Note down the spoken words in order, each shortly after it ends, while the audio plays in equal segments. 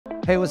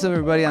Hey, what's up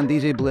everybody? I'm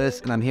DJ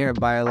Bliss and I'm here at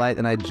Biolite,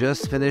 and I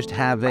just finished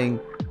having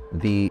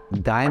the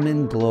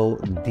Diamond Glow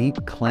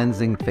Deep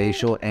Cleansing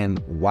Facial, and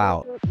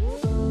wow.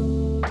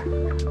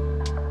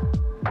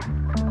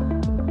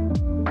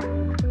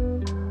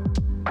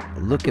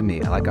 Look at me,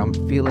 like I'm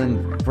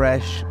feeling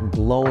fresh,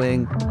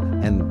 glowing,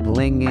 and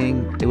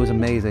blinging. It was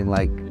amazing,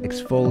 like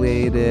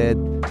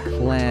exfoliated,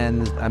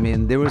 cleansed. I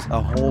mean, there was a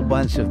whole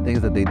bunch of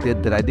things that they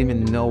did that I didn't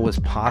even know was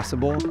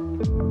possible.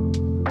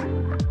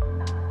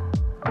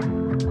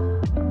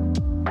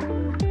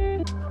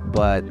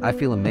 But I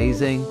feel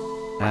amazing,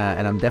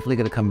 and I'm definitely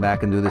gonna come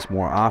back and do this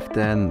more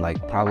often,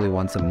 like probably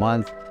once a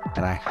month.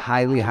 And I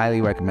highly,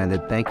 highly recommend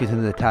it. Thank you to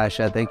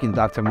Natasha, thank you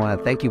Dr. Mona,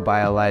 thank you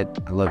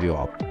Biolite. I love you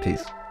all.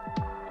 Peace.